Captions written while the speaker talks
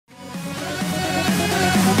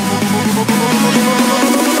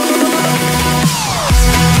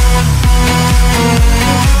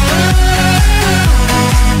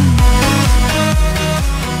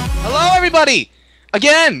everybody!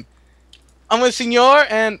 Again! I'm with Senor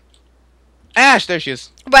and Ash. There she is.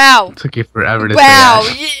 Wow. It took you forever to Wow.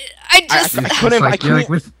 say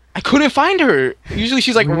I couldn't find her. Usually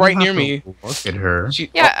she's like right near me. Look at her.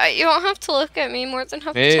 Yeah, you don't have to look at me more than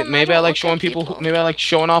half the time. Maybe I like showing people. Maybe I like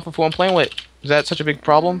showing off of who I'm playing with. Is that such a big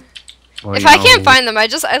problem? Well, if I can't find them, I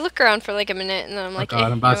look around for like a minute and then I'm like, oh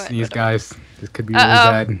God, I'm about to sneeze, guys. This could be really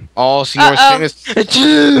bad. Oh, Senor's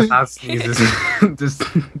famous. Not sneezes. Just.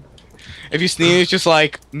 If you sneeze, just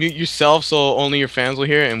like mute yourself so only your fans will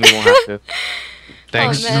hear it and we won't have to.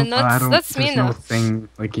 Thanks. Oh man, that's mean though. There's no thing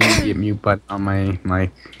like you can get mute button on my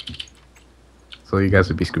mic. So you guys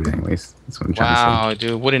would be screwed anyways. That's what I'm trying to say. Wow,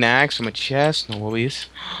 dude, wooden axe from a chest, no worries.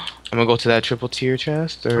 I'm gonna go to that triple tier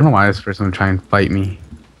chest. I don't know why this person would try and fight me.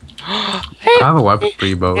 I have a weapon for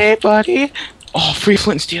you both. Hey, buddy. Oh, free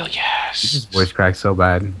flint and steel, yes. This voice crack so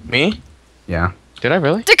bad. Me? Yeah. Did I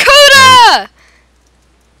really? Dakota!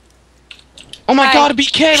 Oh my God, a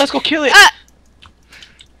BK! Let's go kill it.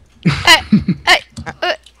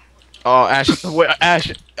 Oh, Ash, wait,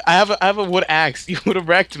 Ash, I have a wood axe. You would have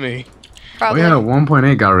wrecked me. Probably. Oh yeah,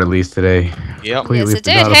 1.8 got released today. Yep. Yes, it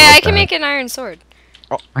did. Hey, I can make an iron sword.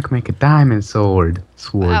 Oh, I can make a diamond sword.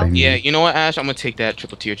 Wow. I mean. Yeah, you know what, Ash? I'm gonna take that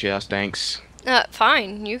triple tier chest. Thanks.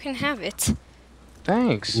 Fine. You can have it.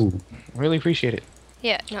 Thanks. Ooh. Really appreciate it.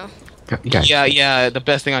 Yeah, no. Guys. Yeah. The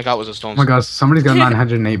best thing I got was a stone. Oh my gosh, somebody's got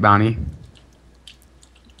 908 bounty.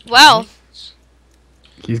 Wow.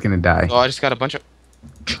 He's gonna die. Oh, I just got a bunch of.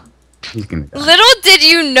 He's gonna die. Little did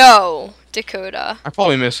you know, Dakota. I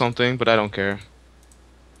probably missed something, but I don't care.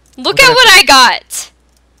 Look at what I got.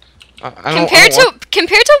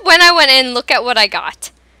 Compared to when I went in, look at what I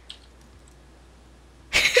got.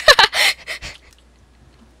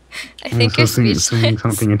 I think you're speechless.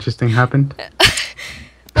 Something interesting happened.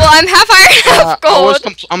 Well, I'm half iron, half gold.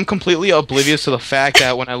 I'm completely oblivious to the fact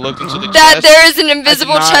that when I looked into the chest, that there is an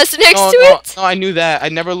invisible chest next to it. No, I knew that. I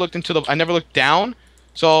never looked down.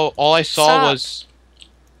 So all I saw was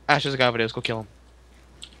Ash. There's a guy over there. Let's go kill him.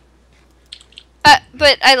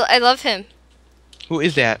 But I love him. Who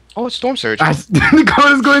is that? Oh, it's Storm Surge.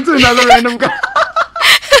 Dakota's going to another random guy.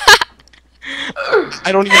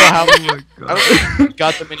 I don't even know how. I don't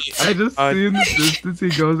got them any. I just see in the distance he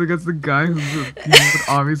goes against the guy who would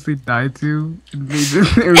obviously die to. And they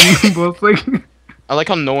just both like. I like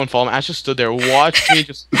how no one followed him. Ash just stood there, watched me.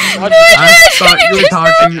 I thought you were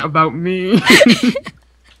talking about me.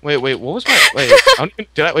 Wait, what was my? Wait, I don't even,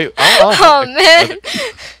 did I? Wait. Oh man.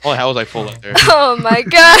 Oh, how was I full up there? Oh my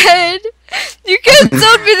God. You could have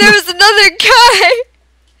told me there was another guy.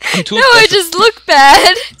 No, I just look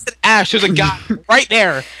bad. Ash, there's a guy right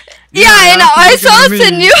there. Yeah, I know. I saw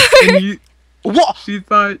Senor. What? She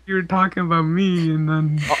thought you were talking about me, and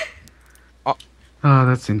then. Oh,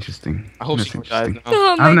 that's interesting. I hope she dies now.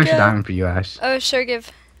 Oh I have an extra diamond for you, Ash. Oh, sure, give.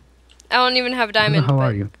 I don't even have a diamond. How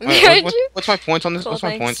are you? What's my points on this? What's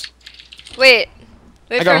my points? Wait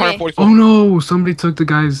I got 144. Oh no! Somebody took the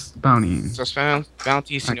guy's bounty. So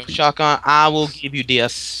bounty, Senor Shotgun. I will give you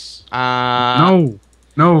this. No.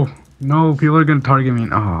 People are gonna target me.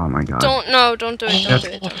 Oh my God. Don't do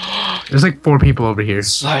it. There's like 4 people over here.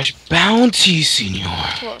 / bounty, Senor.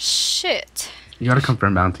 Well, shit. You gotta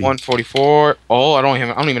confirm bounty. 144. Oh, I don't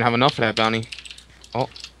even have enough for that bounty. Oh.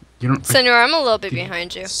 You don't. Senor, I'm a little bit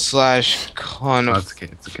behind you. / con. Oh, it's okay.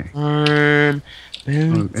 It's okay.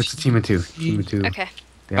 It's a team of 2. Okay.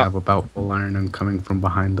 They have about full iron. I'm coming from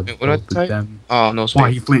behind the. What did I type? Oh no. Why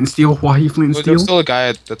you flint and steel? There's still a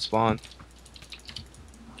guy that spawned.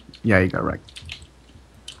 Yeah, you got wrecked.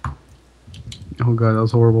 Oh God, that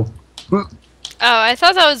was horrible. Oh, I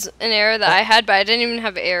thought that was an arrow that I had, but I didn't even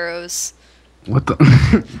have arrows. What the?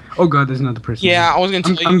 Oh God, there's another person. Yeah, I was gonna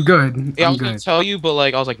tell you. I'm good. Yeah, I was gonna tell you, but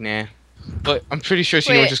like I was like, nah. But I'm pretty sure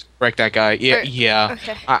she would just wreck that guy. Yeah.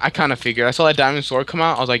 Okay. I kind of figured. I saw that diamond sword come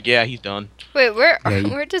out. I was like, yeah, he's done. Wait,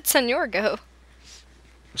 where did Senor go?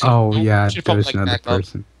 Oh yeah, there's another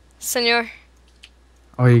person. Senor.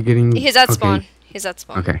 Oh, you're getting. He's at spawn. He's at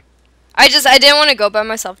spawn. Okay. I didn't want to go by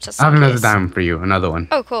myself just. I have in another case. diamond for you. Another one.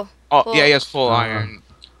 Oh, cool. Oh Cool. yeah, he has full iron.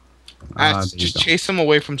 Just chase him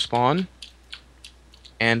away from spawn.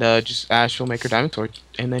 And just Ash will make her diamond sword,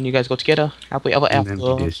 and then you guys go together happily ever after. And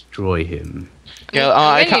then we destroy him. Yeah,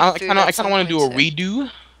 I kind of want to do a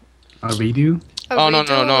redo. A redo? Oh no!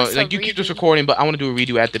 Like you keep this recording, but I want to do a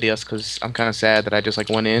redo after this because I'm kind of sad that I just like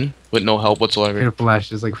went in with no help whatsoever. Here, Flash,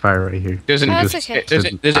 there's like fire right here. There's an that's okay.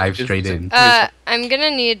 Dive straight in. I'm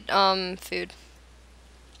gonna need food.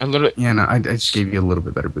 A little bit. Yeah, no, I just gave you a little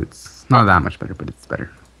bit better boots. Not that much better, but it's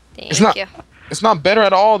better. Thank you. It's not better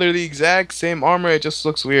at all. They're the exact same armor. It just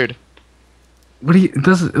looks weird. What do you?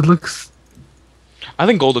 It looks. I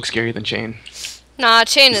think gold looks scarier than chain. Nah,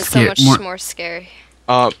 chain is so much more scary.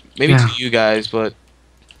 Maybe to you guys, but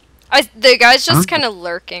the guy's just kind of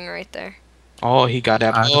lurking right there. Oh, he got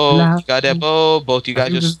that bow. He got that bow. Both you guys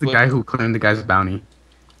just. This is the guy who claimed the guy's bounty.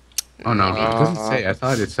 Oh no, it doesn't say. I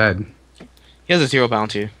thought it said. He has a 0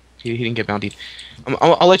 bounty. He didn't get bountied.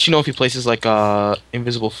 I'll let you know if he places like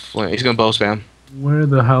invisible flame. He's gonna bow spam. Where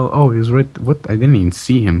the hell? Oh, he's right. What? I didn't even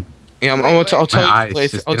see him. Yeah, I'll tell you.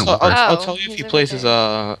 I'll tell you if he places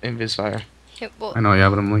invis fire. I know, yeah,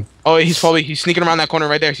 but I'm like. Oh, he's sneaking around that corner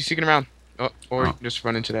right there. He's sneaking around. Or just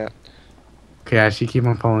run into that. Okay, Ash, you keep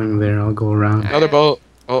on following me there. I'll go around. Another boat.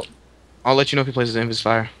 Oh, I'll let you know if he places invis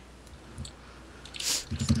fire.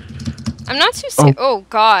 I'm not too scared. Oh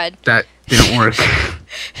God. That didn't work.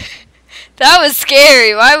 That was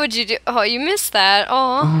scary. Why would you do? Oh, you missed that.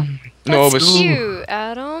 Oh. No, that's cute,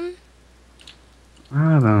 Adam.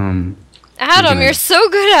 Adam, you're so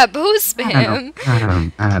good at bow spam.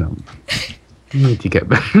 Adam. You need to get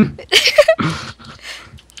better.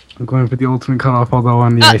 I'm going for the ultimate cutoff, although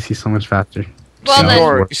on the ice he's so much faster.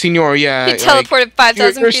 Well, Senor, yeah. He teleported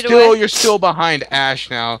 5,000 feet away. You're still behind Ash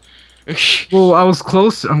now. Well, I was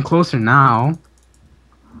close. I'm closer now.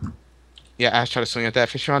 Yeah, Ash tried to swing at that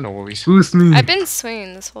fish on. No worries. Boost me. I've been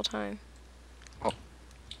swinging this whole time. Oh,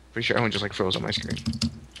 pretty sure everyone just like froze on my screen.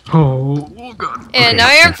 Oh God. And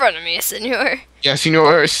now you're in front of me, Senor. Yeah,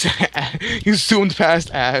 Senor. You zoomed past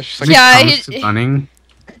Ash. Like,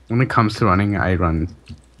 when it comes to running, I run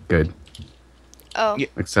good. Oh. Yeah.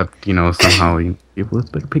 Except, somehow people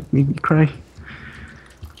make me cry.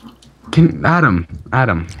 Adam,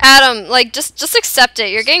 like just accept it.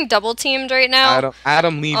 You're getting double teamed right now.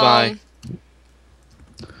 Adam Levi.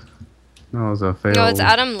 No, it was a fail. No, it's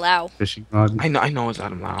Adam Lau. Fishing rod. I know it's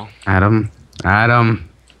Adam Lau. Adam.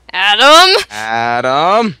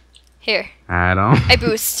 Here. Adam. I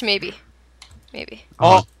boost, maybe.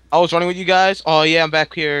 Oh, I was running with you guys. Oh yeah, I'm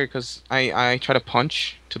back here because I tried to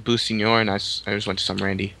punch to boost Senor and I just went to some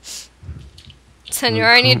Randy. Senor,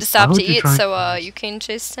 I need to stop to eat, so you can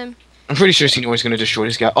chase him. I'm pretty sure Senor's gonna destroy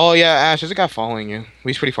this guy. Oh yeah, Ash, there's a guy following you.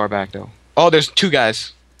 He's pretty far back though. Oh, there's 2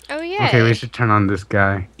 guys. Oh yeah. Okay, we should turn on this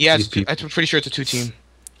guy. Yeah, I'm pretty sure it's a 2-team.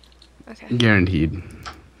 Okay. Guaranteed.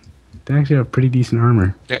 They actually have pretty decent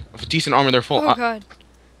armor. Yeah, decent armor, they're full. Oh God.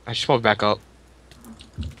 I should probably back up.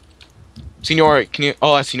 Senor, can you?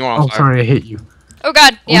 Oh, that's Senor on fire. Sorry, I hit you. Oh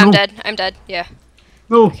God. Yeah, no. I'm dead. Yeah.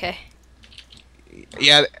 No. Okay.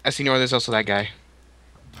 Yeah, Senor, there's also that guy.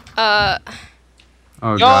 Oh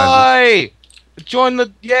God. Yay! Join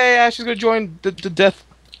the Ash is gonna join the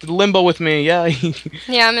limbo with me. Yay!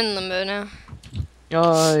 Yeah, I'm in limbo now.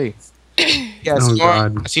 Yay! Yeah,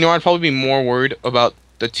 Senor, I'd probably be more worried about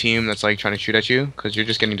the team that's like trying to shoot at you because you're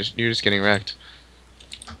just getting wrecked.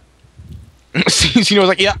 Senor's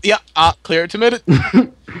like, yeah, clear it to mid.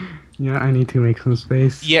 Yeah, I need to make some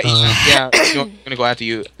space. Yeah, Senor's gonna go after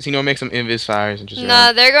you. Senor, make some invis fires and just.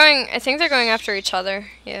 Nah, they're going. I think they're going after each other.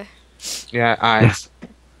 Yeah. Yeah, Yes.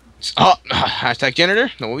 Oh, hashtag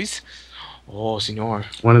janitor. No worries. Oh, Senor.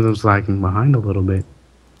 One of them's lagging behind a little bit.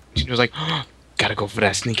 Senor's like, gotta go for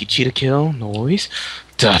that sneaky cheetah kill. No worries.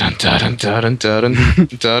 Dun dun dun dun dun dun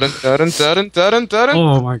dun dun dun dun dun.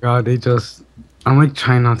 Oh my God, I'm like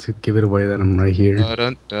trying not to give it away that I'm right here.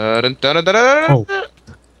 Oh.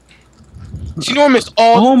 Senor missed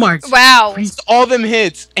all. Oh my. Wow. Missed all them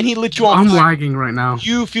hits, and he lit you on I'm fire. lagging right now.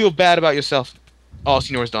 You feel bad about yourself. Oh,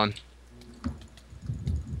 Senor's done.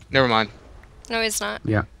 Never mind. No, he's not.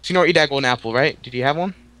 Yeah. Senor, eat that golden apple, right? Did you have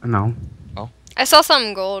one? No. Oh. I saw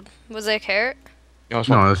something gold. Was it a carrot? No, it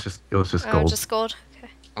was just gold. Just gold.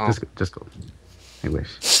 Okay. Oh. Just gold. I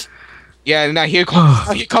wish. Yeah, now here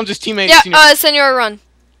comes his teammate. Yeah, Senor, run.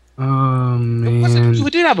 Oh man. You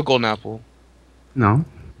did have a golden apple. No.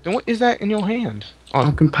 Then what is that in your hand? Oh,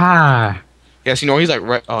 pumpkin pie. Yeah, Senor, he's like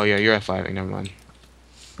right. Oh yeah, you're at 5. Never mind.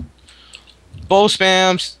 Bow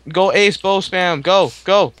spams. Go Ace. Bow spam. Go.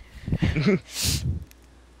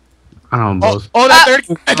 I don't know. That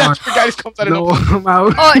 30. That guy just comes out of nowhere. I'm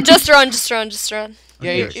out. Oh, just run.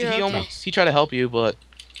 Yeah, he tried to help you, but.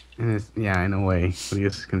 Yeah, in a way. But he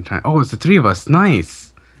was gonna try. Oh, it's the 3 of us.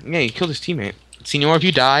 Nice. Yeah, he killed his teammate. Senor, if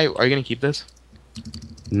you die, are you gonna keep this?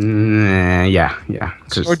 Yeah.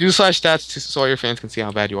 Or do /stats so all your fans can see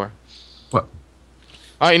how bad you are. What?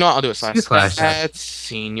 Alright, you know what? I'll do it /stats.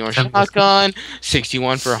 Senior shotgun.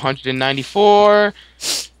 61 for 194.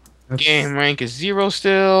 Game rank is 0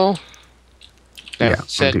 still. That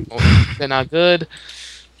said, they're not good.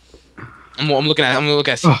 I'm looking at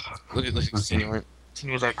Senior.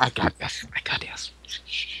 Senior's like, I got this.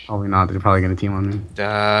 Probably not. They're probably gonna team on me.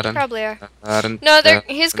 Probably are. No,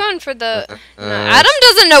 he's going for the. No, Adam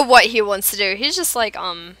doesn't know what he wants to do. He's just like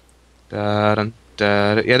Yeah,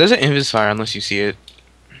 there's an invis fire unless you see it.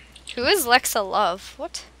 Who is Lexa Love?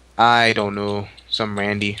 What? I don't know. Some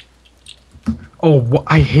Randy. Oh,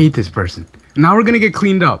 I hate this person. Now we're gonna get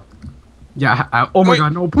cleaned up. Yeah. Oh my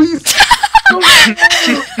God, no, please.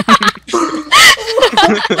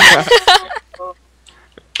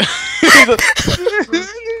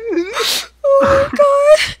 Oh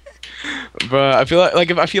God. Bruh, I feel like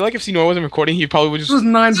if Steerner wasn't recording, he probably would just. There's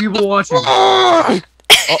 9 people watching.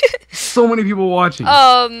 So many people watching.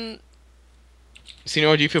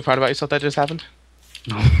 Steerner, do you feel proud about yourself that just happened?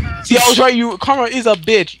 No. See, I was right. Karma is a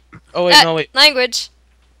bitch. Oh wait, no wait. Language.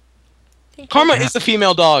 Karma is the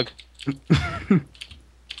female dog.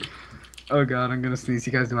 Oh God, I'm gonna sneeze.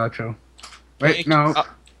 You guys do outro. Wait, no.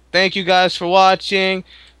 Thank you guys for watching.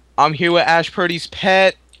 I'm here with AshPurdy's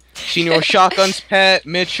pet, Steerner Shotgun's pet,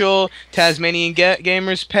 Mitchell, Tasmanian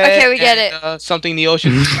Gamer's pet. Okay, we get it. Something in the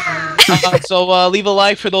ocean. So leave a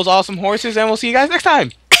like for those awesome horses, and we'll see you guys next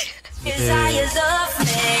time.